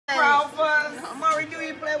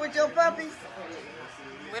with your puppies?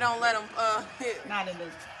 We don't let them hit. Not in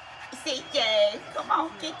this. CJ, come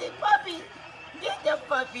on, get the puppy. Get the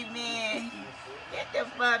puppy, man. Get the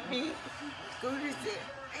puppy. Scooter said,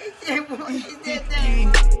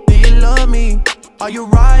 do you love me? Are you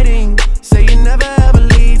riding? Say you never ever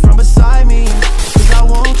leave from beside me. Cause I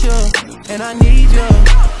want you, and I need you,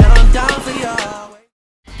 and I'm down for you.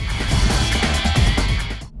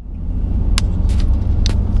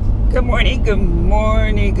 Good morning, good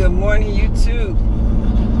morning, good morning, YouTube.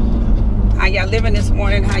 How y'all living this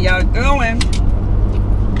morning? How y'all doing?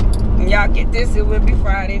 When y'all get this, it will be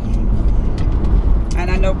Friday. And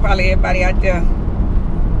I know probably everybody out there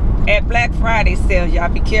at Black Friday sales. Y'all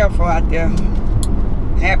be careful out there.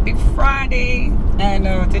 Happy Friday. And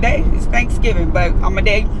today is Thanksgiving, but I'm a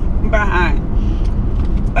day behind.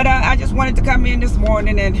 But I just wanted to come in this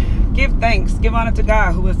morning and give thanks, give honor to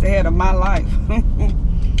God, who is the head of my life.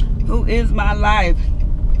 Who is my life.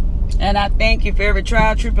 And I thank you for every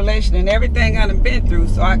trial, tribulation, and everything I've been through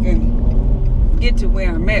so I can get to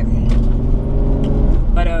where I'm at.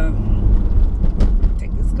 But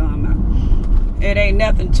take this gum out. It ain't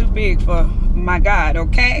nothing too big for my God,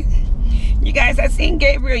 okay? You guys, I seen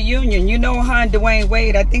GabUnion. You know her and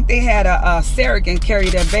DWade. I think they had a surrogate carry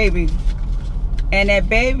that baby. And that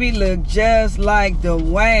baby looked just like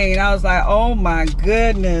DWade. I was like, oh my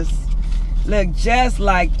goodness. Look just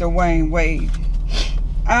like DWade.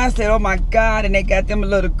 I said, oh my God. And they got them a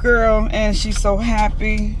little girl, and she's so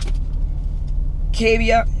happy.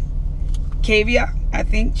 Kavia, I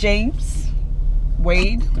think, James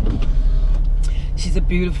Wade. She's a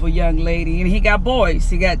beautiful young lady. And he got boys.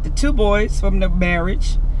 He got the 2 boys from the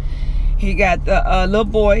marriage. He got the little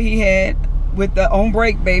boy he had with the on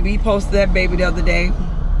break baby. He posted that baby the other day.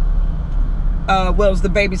 Well, it was the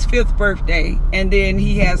baby's 5th birthday, and then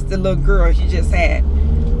he has the little girl he just had.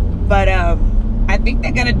 But I think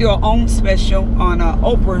they're gonna do an own special on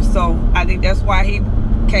Oprah, so I think that's why he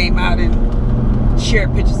came out and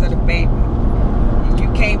shared pictures of the baby. You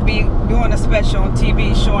can't be doing a special on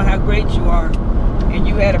TV showing how great you are, and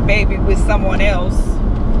you had a baby with someone else.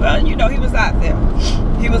 Well, you know, he was out there.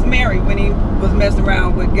 He was married when he was messing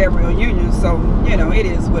around with GabUnion, so you know, it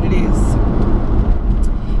is what it is.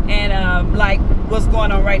 And like what's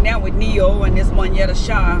going on right now with Neo and this Monyetta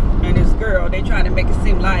Shah and this girl, they trying to make it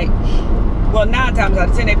seem like, well, 9 times out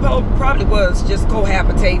of 10 they probably was just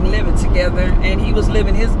cohabitating, living together, and he was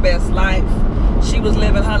living his best life, she was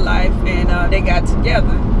living her life, and they got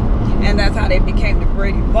together, and that's how they became the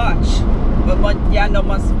Brady Bunch. But y'all know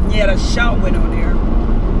Monyetta Shah went on there,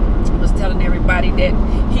 was telling everybody that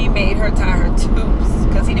he made her tie her tubes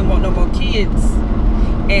because he didn't want no more kids.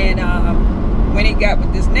 And when he got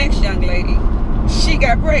with this next young lady, she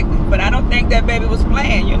got pregnant. But I don't think that baby was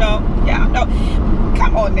planned, you know. Y'all know.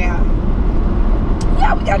 Come on now.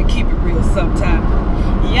 Y'all, we got to keep it real sometimes.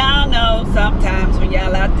 Y'all know sometimes when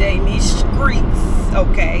y'all out there in these streets,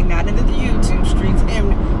 okay, not in the YouTube streets,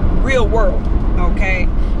 in real world, okay,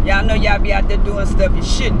 y'all know y'all be out there doing stuff you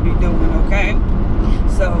shouldn't be doing, okay?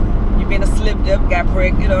 So you been a slipped up, got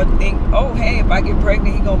pregnant, or think, oh hey, if I get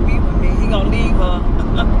pregnant, he gonna be with me, he gonna leave her.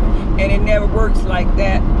 And it never works like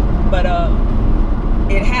that, but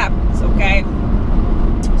it happens, okay?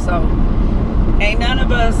 So ain't none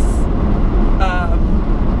of us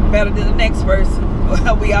better than the next person.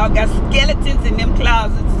 We all got skeletons in them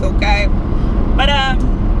closets, okay? But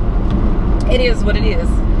it is what it is.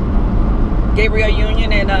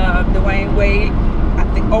 GabUnion and DWade. I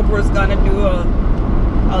think Oprah's gonna do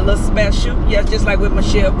a little special, yes, just like with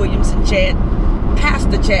Michelle Williams and Chad,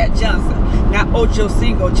 Pastor Chad Johnson, not Ocho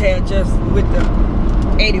Cinco Chad Johnson with the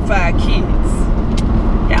 85 kids.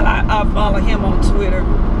 Y'all, I follow him on Twitter.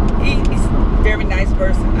 He's a very nice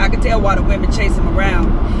person. I can tell why the women chase him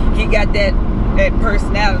around. He got that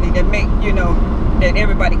personality that make, you know, that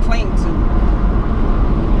everybody cling to.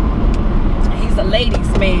 He's a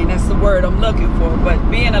ladies' man, that's the word I'm looking for. But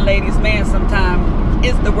being a ladies' man sometimes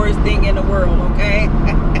is the worst thing in the world, okay?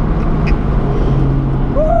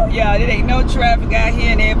 Woo, y'all, there ain't no traffic out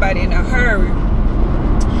here and everybody in a hurry.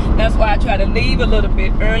 That's why I try to leave a little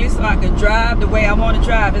bit early so I can drive the way I want to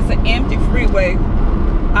drive. It's an empty freeway.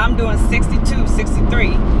 I'm doing 62,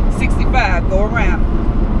 63, 65, go around.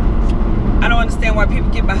 I don't understand why people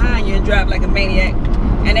get behind you and drive like a maniac,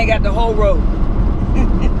 and they got the whole road.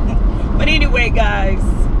 But anyway, guys,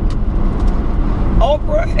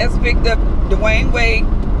 Oprah has picked up the DWade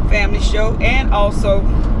family show, and also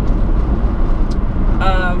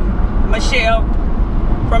Michelle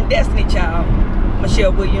from Destiny Child,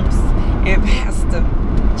 Michelle Williams, and Pastor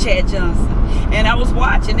Chad Johnson. And I was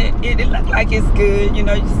watching it. It looked like it's good. You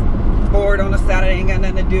know, just bored on a Saturday, ain't got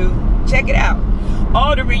nothing to do. Check it out.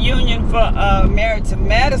 Oh, the reunion for Married to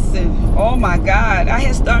Medicine. Oh my God. I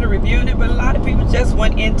had started reviewing it, but a lot of people just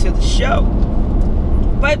went into the show.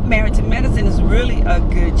 But Married to Medicine is really a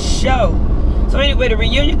good show. So anyway, the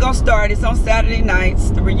reunion gonna start. It's on Saturday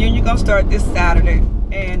nights. The reunion gonna start this Saturday.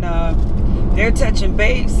 And they're touching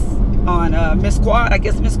base on Miss Quad. I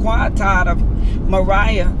guess Miss Quad tired of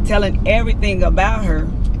Mariah telling everything about her.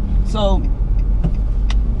 So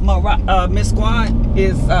Miss Quad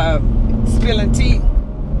is spilling tea,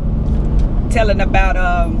 telling about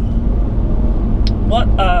what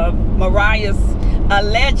Mariah's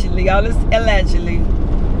allegedly, all this allegedly,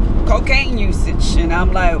 cocaine usage. And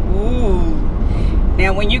I'm like, ooh.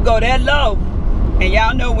 Now when you go that low, and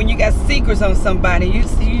y'all know when you got secrets on somebody,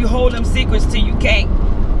 you hold them secrets till you can't,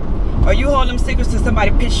 or you hold them secrets till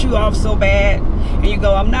somebody piss you off so bad, and you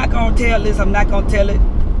go, I'm not gonna tell this, I'm not gonna tell it,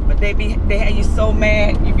 but they have you so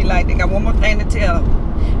mad, you be like, they got one more thing to tell,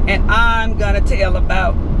 and I'm gonna tell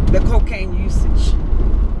about the cocaine usage.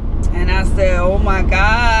 And I said, oh my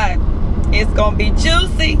God, it's gonna be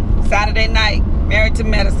juicy. Saturday night, Married to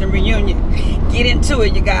Medicine reunion. Get into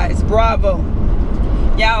it, you guys. Bravo.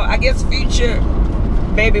 Y'all, I guess future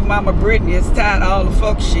baby mama Brittany is tired of all the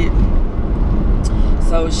fuck shit.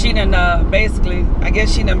 So she done basically, I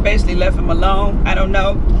guess she done basically left him alone. I don't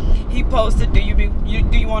know. He posted, do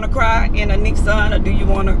you want to cry in a Nissan, or do you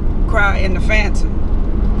want to cry in the Phantom?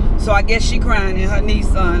 So I guess she crying in her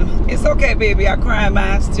Nissan. It's okay, baby. I cry in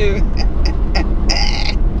mine too.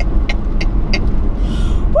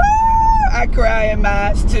 Woo! I cry in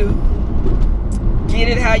mine too. Get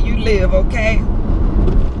it how you live, okay?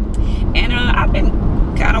 And I've been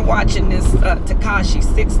kind of watching this Tekashi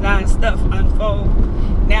 6ix9ine stuff unfold.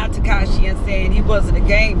 Now Tekashi is saying he wasn't a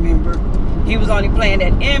gang member. He was only playing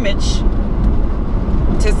that image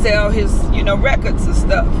to sell his, you know, records and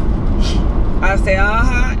stuff. I say,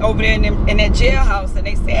 over there in that jailhouse, and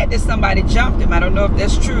they said that somebody jumped him. I don't know if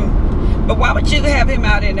that's true. But why would you have him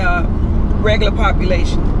out in a regular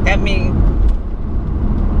population? That means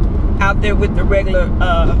out there with the regular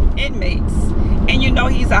inmates. And you know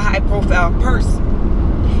he's a high-profile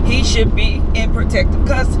person. He should be in protective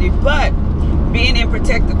custody. But being in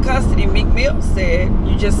protective custody, Meek Mill said,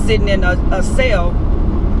 you're just sitting in a cell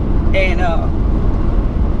and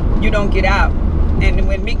you don't get out. And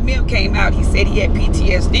when Meek Mill came out, he said he had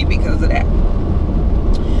PTSD because of that.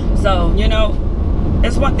 So, you know,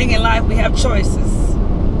 that's one thing in life, we have choices.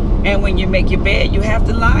 And when you make your bed, you have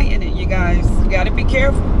to lie in it, you guys. You got to be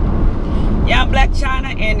careful. Yeah,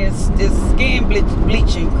 BlacChyna and this skin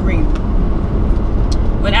bleaching cream.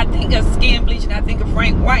 When I think of skin bleaching, I think of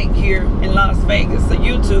Frank White here in Las Vegas, a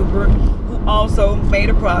YouTuber who also made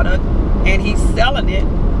a product and he's selling it,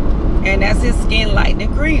 and that's his skin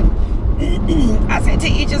lightening cream. I say to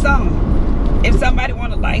each his own. If somebody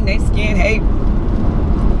want to lighten their skin, hey,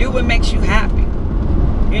 do what makes you happy.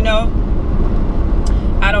 You know,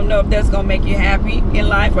 I don't know if that's gonna make you happy in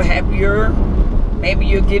life or happier. Maybe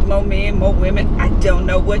you'll get more men, more women. I don't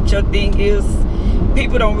know what your thing is.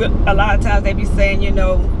 People don't, a lot of times they be saying, you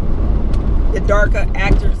know, the darker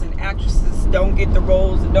actors and actresses don't get the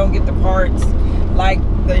roles and don't get the parts like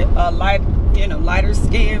the lighter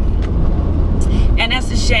skin. And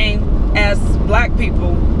that's a shame. As black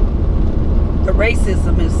people, the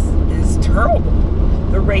racism is terrible.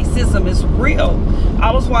 The racism is real.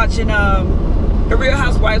 I was watching The Real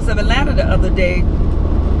Housewives of Atlanta the other day,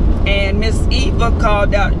 and Miss Eva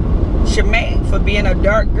called out Shemaine for being a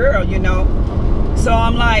dark girl, you know. So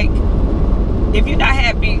I'm like, if you're not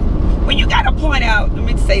happy, when you got to point out, let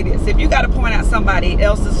me say this, if you got to point out somebody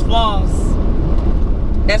else's flaws,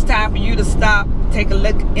 that's time for you to stop, take a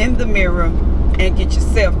look in the mirror, and get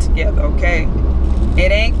yourself together, okay?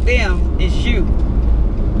 It ain't them, it's you.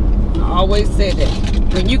 I always say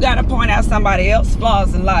that. When you got to point out somebody else's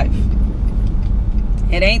flaws in life,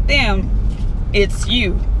 it ain't them, it's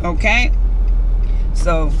you, okay?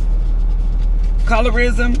 So,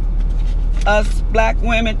 colorism, us black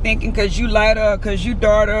women thinking because you lighter, because you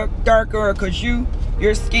darker, or because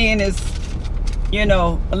your skin is, you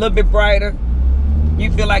know, a little bit brighter, you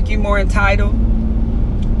feel like you're more entitled.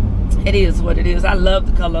 It is what it is. I love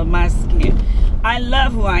the color of my skin. I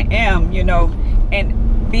love who I am, you know.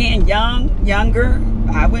 And being younger,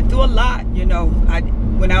 I went through a lot, you know.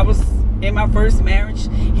 When I was in my first marriage,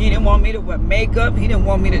 he didn't want me to wear makeup. He didn't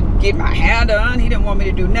want me to get my hair done. He didn't want me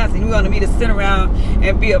to do nothing. He wanted me to sit around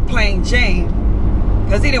and be a plain Jane,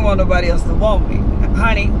 because he didn't want nobody else to want me,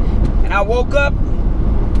 honey. And I woke up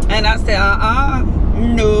and I said,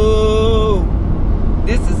 no,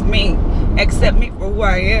 this is me. Accept me for who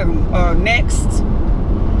I am. Next.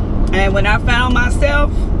 And when I found myself,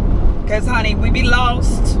 because honey, we be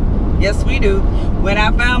lost Yes, we do. When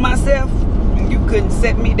I found myself, you couldn't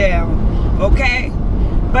set me down. Okay?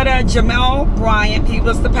 But Jamal Bryant, he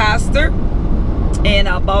was the pastor in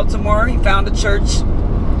Baltimore. He founded a church.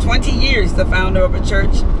 20 years, the founder of a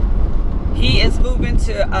church. He is moving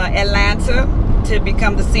to Atlanta to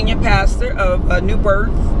become the senior pastor of New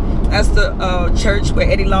Birth. That's the church where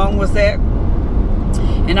Eddie Long was at.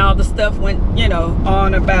 And all the stuff went, you know,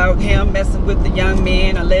 on about him messing with the young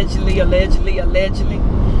men, allegedly.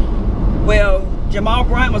 Well, Jamal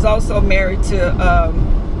Bryant was also married to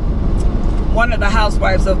one of the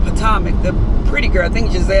housewives of Potomac, the pretty girl, I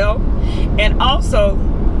think Giselle. And also,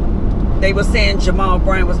 they were saying Jamal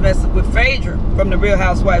Bryant was messing with Phaedra from the Real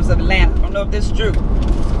Housewives of Atlanta. I don't know if this is true.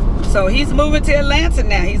 So he's moving to Atlanta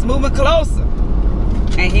now. He's moving closer.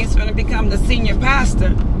 And he's going to become the senior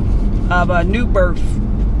pastor of a New Birth.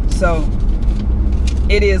 So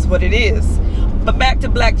it is what it is. But back to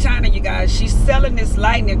BlacChyna, you guys. She's selling this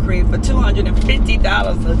lightening cream for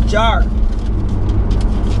 $250 a jar.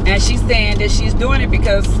 And she's saying that she's doing it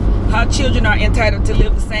because her children are entitled to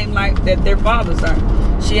live the same life that their fathers are.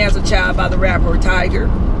 She has a child by the rapper Tiger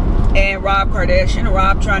and Rob Kardashian.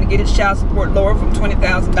 Rob trying to get his child support lower from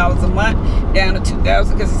 $20,000 a month down to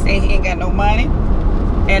 $2,000 because he's saying he ain't got no money.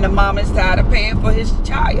 And the mama is tired of paying for his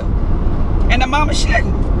child. And the mama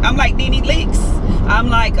shouldn't. I'm like Nene Leakes. I'm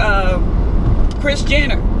like Kris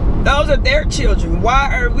Jenner. Those are their children.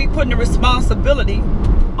 Why are we putting the responsibility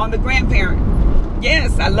on the grandparent?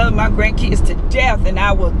 Yes, I love my grandkids to death, and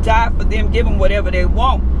I will die for them, give them whatever they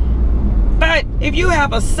want. But if you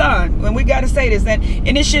have a son, and we got to say this,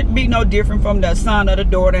 and it shouldn't be no different from the son or the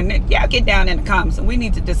daughter, and y'all get down in the comments, and we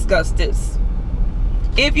need to discuss this.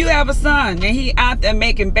 If you have a son, and he out there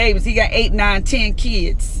making babies, he got 8, 9, 10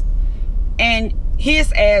 kids, and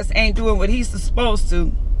his ass ain't doing what he's supposed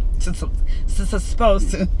to,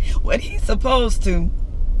 what he's supposed to,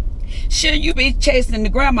 should you be chasing the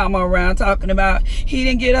grandmama around talking about he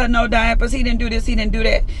didn't get her no diapers, he didn't do this, he didn't do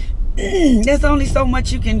that? There's only so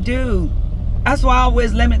much you can do. That's why I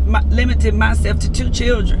always limited myself to 2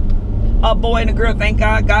 children, a boy and a girl. Thank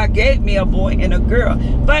God God gave me a boy and a girl.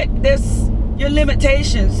 But there's your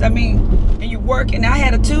limitations. I mean, and you work, and I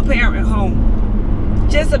had a 2-parent home.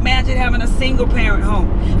 Just imagine having a single parent home.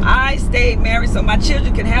 I stayed married so my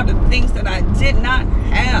children could have the things that I did not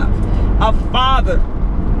have. A father,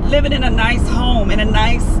 living in a nice home, in a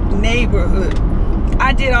nice neighborhood.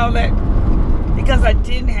 I did all that because I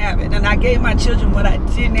didn't have it. And I gave my children what I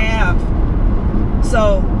didn't have.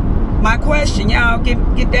 So, my question, y'all,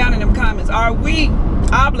 get down in them comments. Are we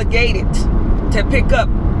obligated to pick up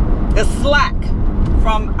the slack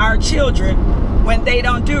from our children when they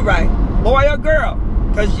don't do right? Boy or girl?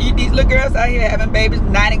 Because these little girls out here having babies,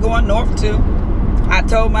 90 going north too. I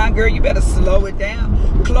told my girl, you better slow it down.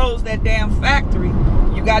 Close that damn factory.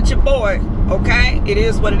 You got your boy, okay? It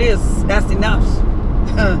is what it is. That's enough.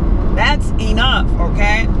 That's enough,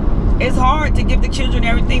 okay? It's hard to give the children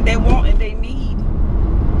everything they want and they need.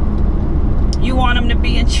 You want them to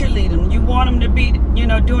be in cheerleading. You want them to be, you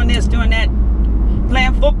know, doing this, doing that,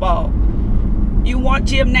 playing football. You want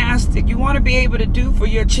gymnastics. You want to be able to do for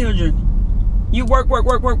your children. You work.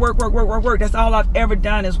 That's all I've ever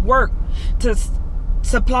done is work to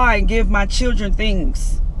supply and give my children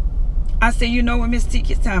things. I say, you know what, Miss T,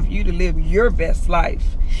 it's time for you to live your best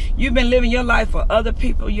life. You've been living your life for other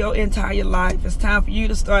people your entire life. It's time for you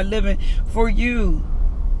to start living for you.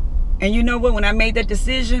 And you know what, when I made that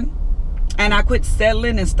decision and I quit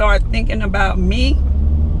settling and started thinking about me,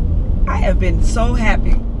 I have been so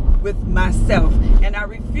happy with myself, and I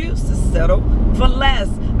refuse to settle for less.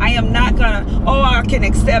 I am not gonna, oh, I can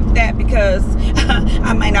accept that because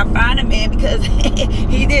I might not find a man because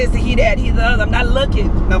he this, he that, he's the other. I'm not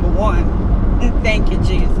looking, number one. Thank you,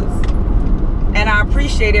 Jesus. And I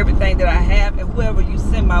appreciate everything that I have and whoever you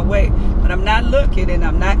send my way, but I'm not looking, and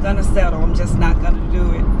I'm not gonna settle. I'm just not gonna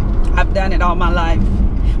do it. I've done it all my life.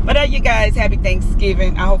 But you guys, happy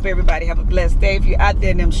Thanksgiving. I hope everybody have a blessed day. If you're out there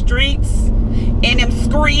in them streets,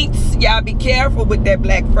 y'all be careful with that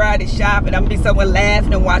Black Friday shopping. I'm gonna be somewhere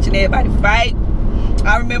laughing and watching everybody fight.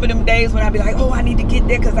 I remember them days when I'd be like, oh, I need to get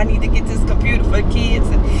there because I need to get this computer for the kids,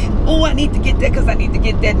 and oh, I need to get there because I need to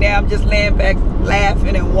get that. Now I'm just laying back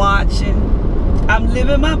laughing and watching. I'm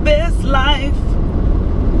living my best life,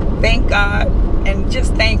 thank God, and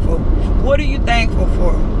just thankful. What are you thankful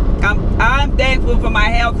for? I'm thankful for my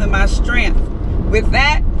health and my strength. With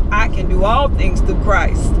that, I can do all things through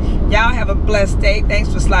Christ. Y'all have a blessed day.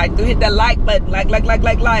 Thanks for sliding through. Hit that like button. Like.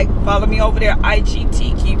 Follow me over there,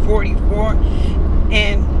 IGT44.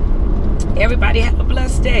 And everybody have a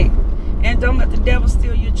blessed day. And don't let the devil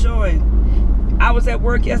steal your joy. I was at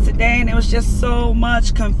work yesterday and there was just so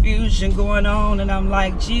much confusion going on, and I'm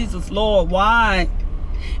like, Jesus, Lord, why?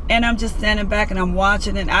 And I'm just standing back and I'm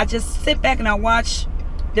watching, and I just sit back and I watch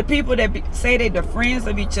the people that say they're the friends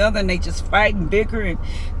of each other, and they just fight and bicker and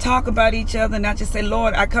talk about each other. And I just say,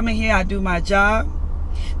 Lord, I come in here, I do my job.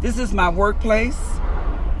 This is my workplace.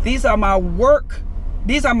 These are my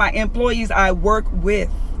employees I work with,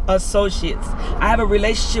 associates. I have a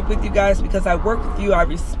relationship with you guys because I work with you, I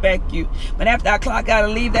respect you. But after I clock out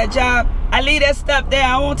and leave that job, I leave that stuff there.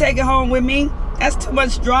 I won't take it home with me. That's too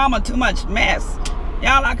much drama, too much mess.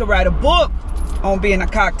 Y'all, I could write a book on being a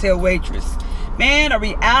cocktail waitress. Man, a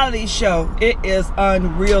reality show. It is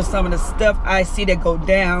unreal, some of the stuff I see that go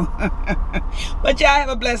down. But y'all have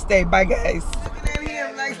a blessed day. Bye, guys. Looking at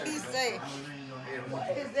him like he say,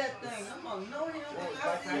 what is that thing? I'm gonna know him.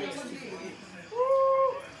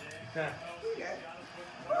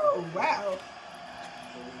 Oh, wow.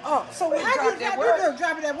 Oh, so we dropped that work?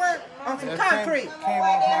 Drop it at work on some concrete.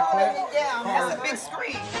 That's a big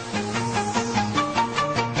screen.